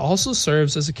 Baba Yaga also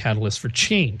serves as a catalyst for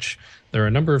change. There are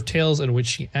a number of tales in which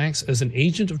she acts as an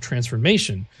agent of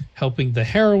transformation, helping the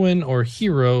heroine or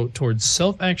hero towards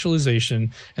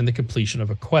self-actualization and the completion of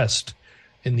a quest.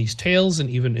 In these tales, and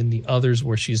even in the others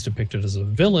where she's depicted as a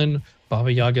villain,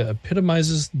 Baba Yaga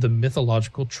epitomizes the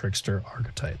mythological trickster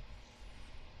archetype.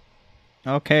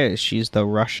 Okay, she's the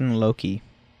Russian Loki.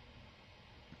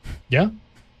 Yeah.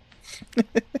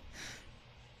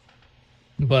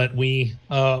 But we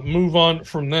move on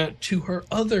from that to her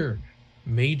other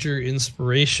major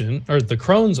inspiration, or the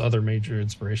Crones' other major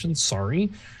inspiration,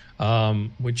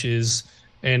 which is,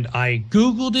 and I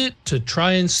Googled it to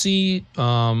try and see,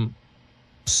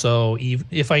 so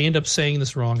if I end up saying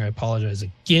this wrong, I apologize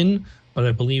again, but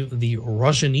I believe the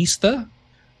Rajinista,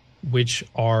 which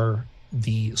are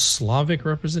the Slavic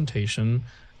representation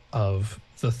of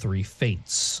the three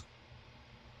fates.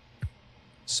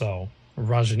 So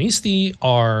Rajanisti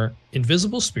are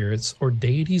invisible spirits or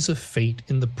deities of fate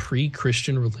in the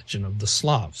pre-Christian religion of the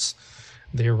Slavs.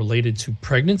 They are related to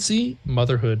pregnancy,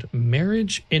 motherhood,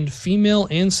 marriage, and female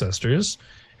ancestors,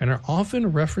 and are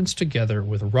often referenced together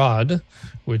with Rod,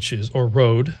 which is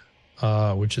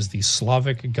the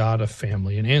Slavic god of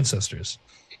family and ancestors.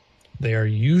 They are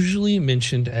usually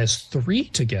mentioned as 3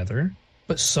 together,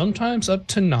 but sometimes up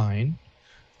to 9,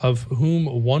 of whom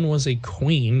one was a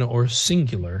queen or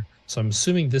singular. So I'm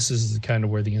assuming this is kind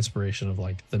of where the inspiration of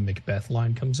like the Macbeth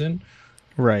line comes in.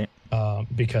 Right.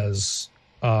 Because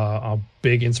a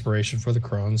big inspiration for the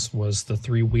Crones was the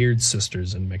 3 weird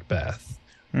sisters in Macbeth.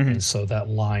 Mm-hmm. And so that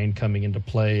line coming into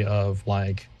play of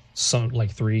like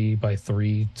 3 by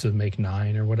 3 to make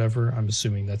 9 or whatever, I'm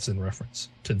assuming that's in reference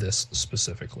to this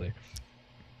specifically.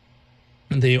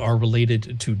 They are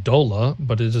related to Dola,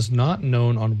 but it is not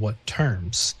known on what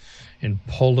terms. In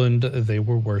Poland, they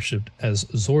were worshipped as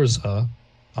Zorza,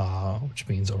 which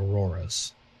means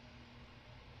auroras.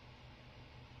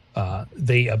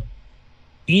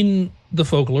 In the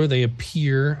folklore, they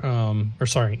appear,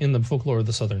 in the folklore of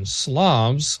the Southern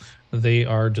Slavs, they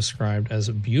are described as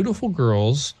beautiful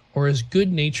girls or as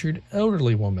good-natured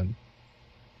elderly women.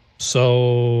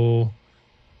 So,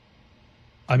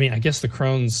 I mean, I guess the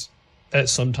Crones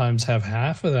sometimes have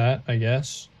half of that, I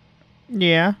guess.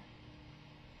 Yeah.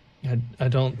 I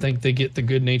don't think they get the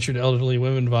good-natured elderly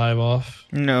women vibe off.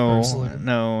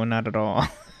 No, not at all.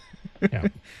 Yeah.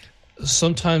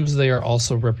 Sometimes they are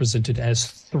also represented as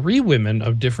three women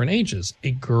of different ages: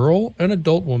 a girl, an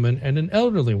adult woman, and an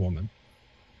elderly woman.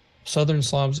 Southern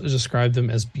Slavs describe them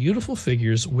as beautiful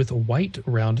figures with white,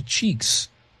 round cheeks.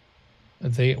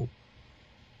 Sorry,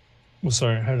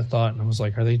 I had a thought, and I was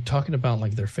like, are they talking about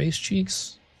like their face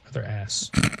cheeks or their ass?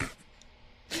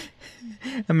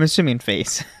 I'm assuming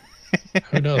face.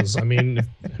 Who knows? I mean,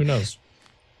 who knows?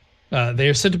 They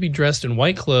are said to be dressed in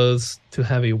white clothes, to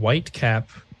have a white cap,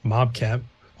 mob cap,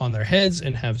 on their heads,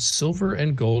 and have silver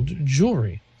and gold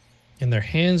jewelry. In their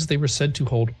hands, they were said to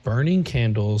hold burning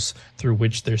candles through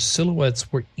which their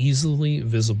silhouettes were easily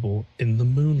visible in the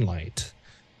moonlight.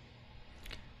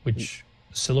 Which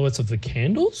silhouettes of the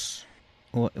candles?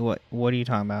 What are you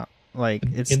talking about? Like,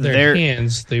 it's in their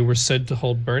hands, they were said to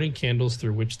hold burning candles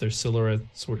through which their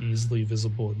silhouettes were easily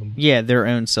visible in the Yeah, their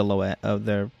own silhouette of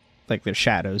their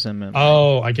shadows in them.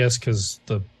 Oh, I guess because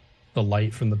the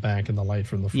light from the back and the light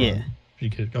from the front. Yeah. You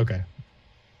could, okay.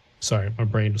 Sorry, my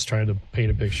brain was trying to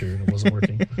paint a picture and it wasn't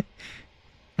working.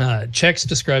 Czechs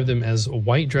described them as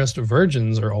white-dressed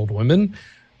virgins or old women.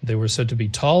 They were said to be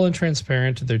tall and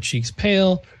transparent, their cheeks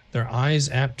pale, their eyes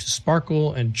apt to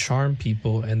sparkle and charm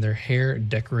people, and their hair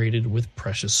decorated with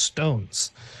precious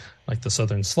stones. Like the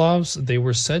Southern Slavs, they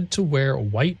were said to wear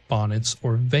white bonnets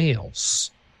or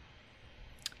veils.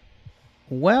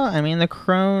 Well, I mean,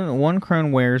 one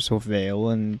crone wears a veil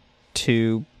and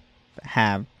two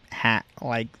have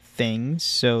hat-like things,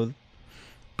 so,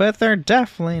 but they're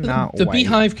definitely not the white.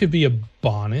 beehive could be a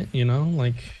bonnet,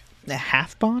 like a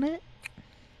half bonnet?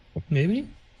 Maybe?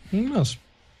 Who knows?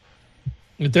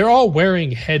 They're all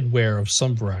wearing headwear of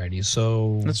some variety,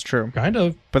 so... That's true. Kind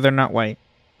of. But they're not white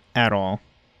at all.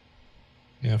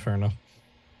 Yeah, fair enough.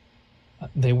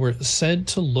 They were said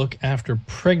to look after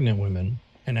pregnant women,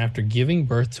 and after giving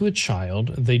birth to a child,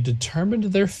 they determined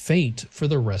their fate for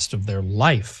the rest of their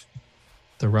life.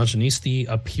 The Rajanisti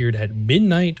appeared at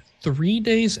midnight 3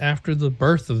 days after the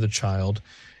birth of the child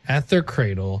at their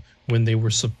cradle, when they were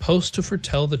supposed to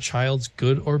foretell the child's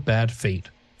good or bad fate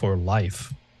for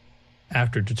life.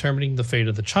 After determining the fate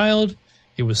of the child,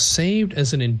 it was saved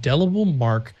as an indelible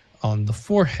mark on the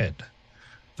forehead.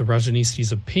 The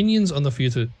Rajanisti's opinions on the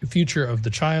future of the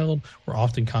child were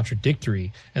often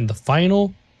contradictory, and the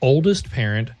final, oldest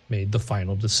parent made the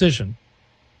final decision.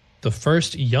 The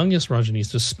first, youngest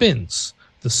Rajanista spins,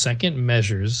 the second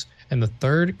measures, and the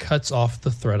third cuts off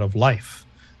the thread of life.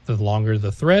 The longer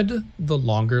the thread, the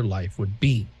longer life would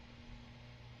be.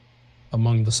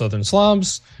 Among the Southern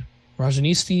Slavs,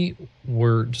 Rajanisti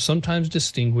were sometimes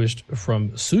distinguished from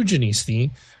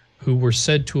Sujanisti, who were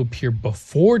said to appear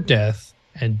before death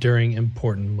and during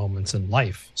important moments in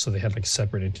life. So they had like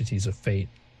separate entities of fate,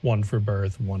 one for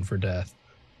birth, one for death,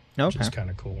 which is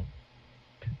kind of cool.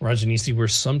 Rajanisti were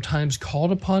sometimes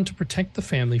called upon to protect the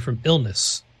family from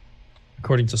illness.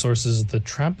 According to sources, the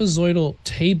trapezoidal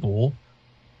table,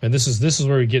 and this is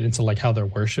where we get into like how they're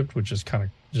worshipped, which is kind of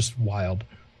just wild.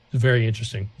 It's very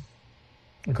interesting.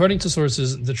 According to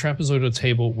sources, the trapezoidal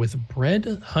table with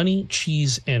bread, honey,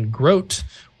 cheese, and groat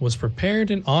was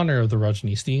prepared in honor of the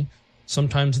Rajanisti.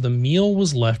 Sometimes the meal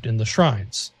was left in the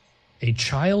shrines. A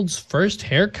child's first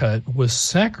haircut was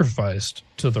sacrificed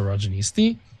to the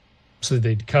Rajanisti. So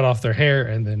they'd cut off their hair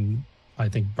and then, I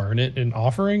think, burn it in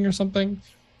offering or something,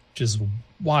 which is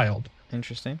wild.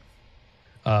 Interesting.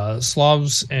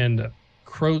 Slavs and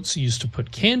Croats used to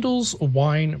put candles,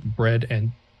 wine, bread,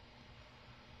 and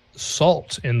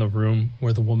salt in the room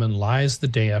where the woman lies the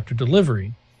day after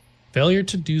delivery. Failure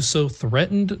to do so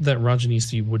threatened that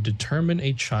Rajanisti would determine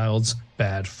a child's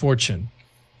bad fortune.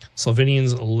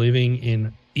 Slovenians living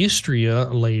in Istria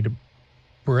laid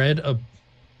bread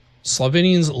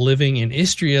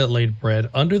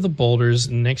under the boulders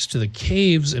next to the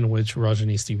caves in which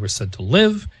Rajanisti were said to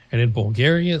live, and in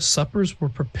Bulgaria, suppers were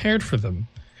prepared for them.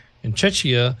 In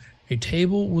Czechia, a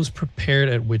table was prepared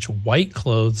at which white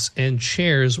clothes and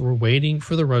chairs were waiting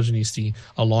for the Rajanisti,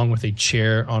 along with a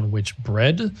chair on which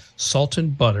bread, salt,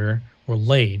 and butter were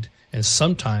laid, and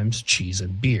sometimes cheese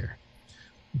and beer.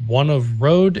 One of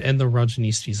Rhode and the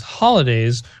Rogenisti's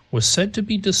holidays was said to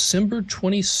be December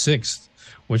 26th,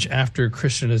 which after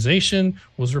Christianization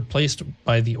was replaced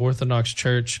by the Orthodox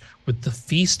Church with the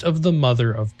Feast of the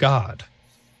Mother of God.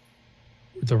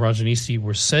 The Rogenisti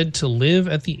were said to live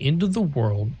at the end of the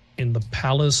world in the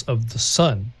Palace of the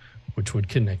Sun, which would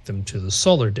connect them to the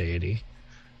solar deity.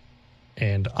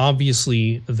 And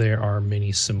obviously, there are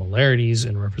many similarities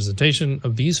in representation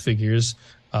of these figures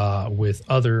with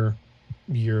other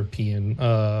European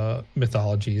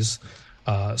mythologies,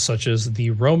 such as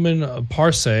the Roman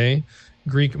Parse,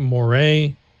 Greek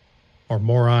Moray or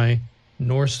Morai,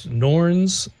 Norse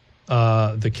Norns,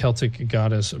 the Celtic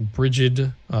goddess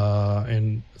Brigid,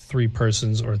 and three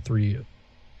persons or three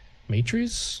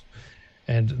matres,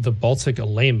 and the Baltic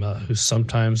Alema, who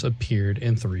sometimes appeared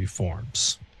in three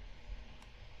forms.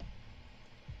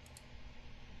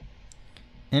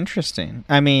 Interesting.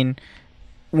 I mean,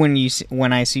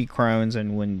 when I see Crones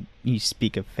and when you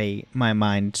speak of fate, my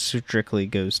mind strictly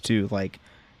goes to like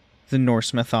the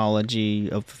Norse mythology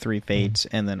of the three fates,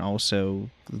 and then also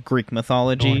Greek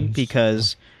mythology,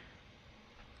 because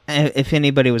if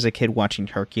anybody was a kid watching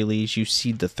Hercules, you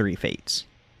see the three fates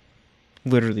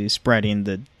literally spreading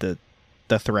the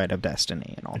thread of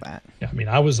destiny and all that. Yeah, I mean,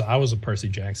 I was a Percy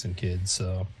Jackson kid,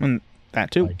 so and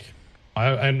that too. Like,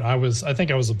 I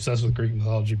think I was obsessed with Greek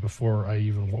mythology before I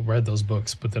even read those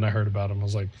books, but then I heard about them. I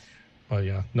was like, oh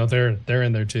yeah, no, they're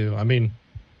in there too. I mean,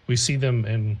 we see them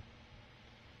in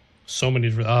so many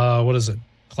different, what is it?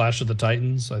 Clash of the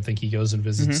Titans. I think he goes and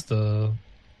visits the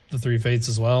three fates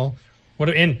as well.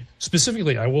 And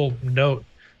specifically, I will note,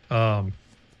 and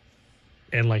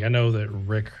like I know that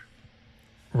Rick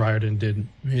Riordan did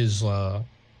his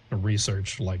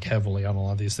research like heavily on a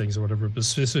lot of these things or whatever, but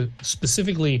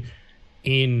specifically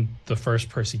in the first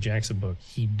Percy Jackson book,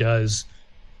 he does,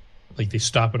 like, they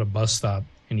stop at a bus stop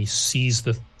and he sees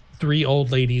the three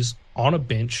old ladies on a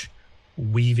bench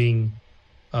weaving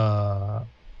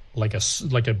like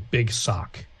a big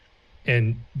sock,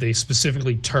 and they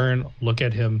specifically turn, look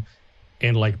at him,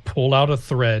 and like pull out a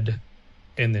thread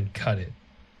and then cut it,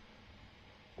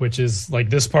 which is like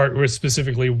this part where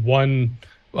specifically one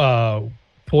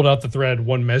pulled out the thread,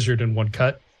 one measured and one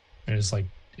cut, and it's like,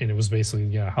 and it was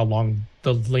basically how long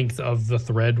the length of the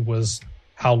thread was,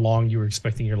 how long you were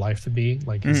expecting your life to be.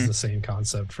 Like it's the same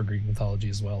concept for Greek mythology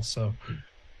as well. So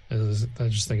I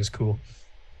just think it's cool.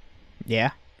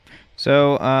 Yeah.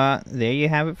 So there you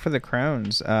have it for the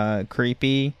Crones.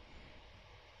 Creepy,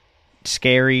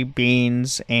 scary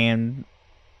beings, and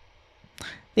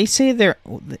they say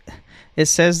it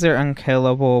says they're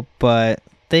unkillable, but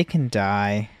they can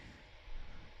die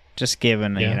just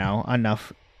given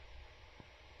enough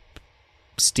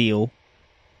steel.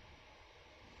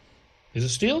 Is it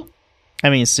steel? I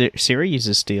mean, Ciri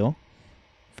uses steel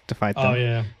to fight them. Oh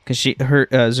yeah, because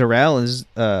Zarel is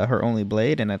her only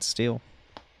blade, and that's steel.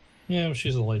 Yeah, well,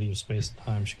 she's a lady of space and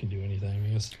time. She can do anything, I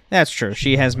guess. That's true.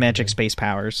 She has magic space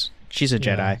powers. She's a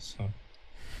Jedi.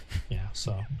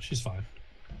 So she's fine.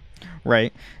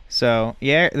 Right. So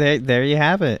yeah, there you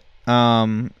have it.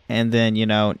 And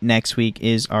then next week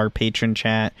is our patron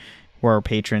chat, where our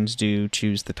patrons do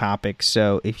choose the topic.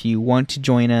 So if you want to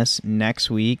join us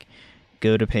next week,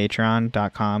 go to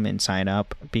patreon.com and sign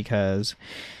up, because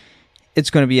it's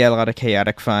going to be a lot of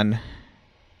chaotic fun.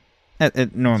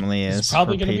 It normally is. It's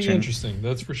probably going to be interesting,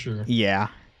 that's for sure. Yeah,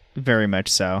 very much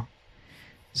so.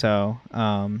 So,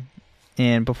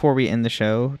 and before we end the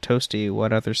show, Toasty,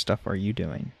 what other stuff are you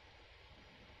doing?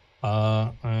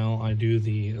 I do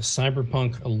the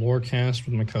Cyberpunk Lorecast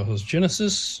with my co-host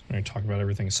Genesis. I talk about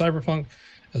everything Cyberpunk,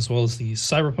 as well as the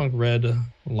Cyberpunk Red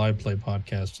live play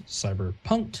podcast,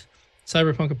 Cyberpunked,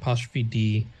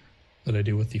 Cyberpunk''D, that I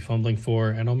do with the Fumbling 4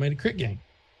 and Almighty Crit Gang.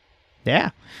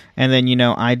 Yeah. And then,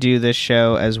 I do this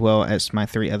show as well as my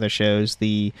three other shows,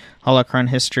 the Holocron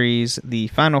Histories, the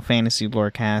Final Fantasy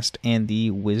Lorecast, and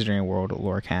the Wizarding World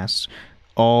Lorecast,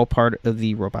 all part of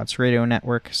the Robots Radio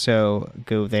Network. So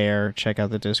go there, check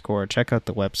out the Discord, check out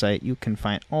the website. You can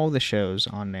find all the shows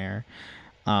on there.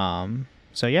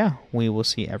 So yeah, we will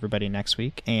see everybody next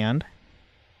week, and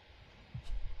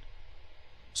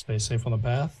stay safe on the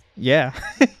path. Yeah.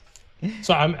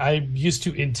 So I used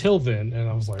to until then, and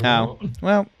I was like, oh,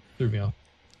 well, threw me off.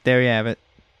 There you have it.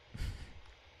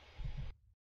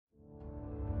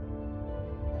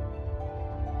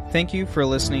 Thank you for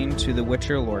listening to the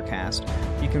Witcher Lorecast.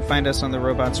 You can find us on the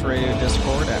Robots Radio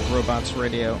Discord at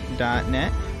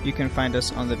robotsradio.net. You can find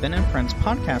us on the Ben and Friends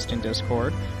podcasting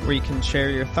Discord, where you can share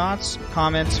your thoughts,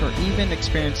 comments, or even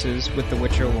experiences with the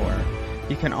Witcher lore.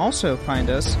 You can also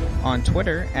find us on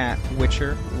Twitter at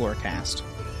Witcher Lorecast.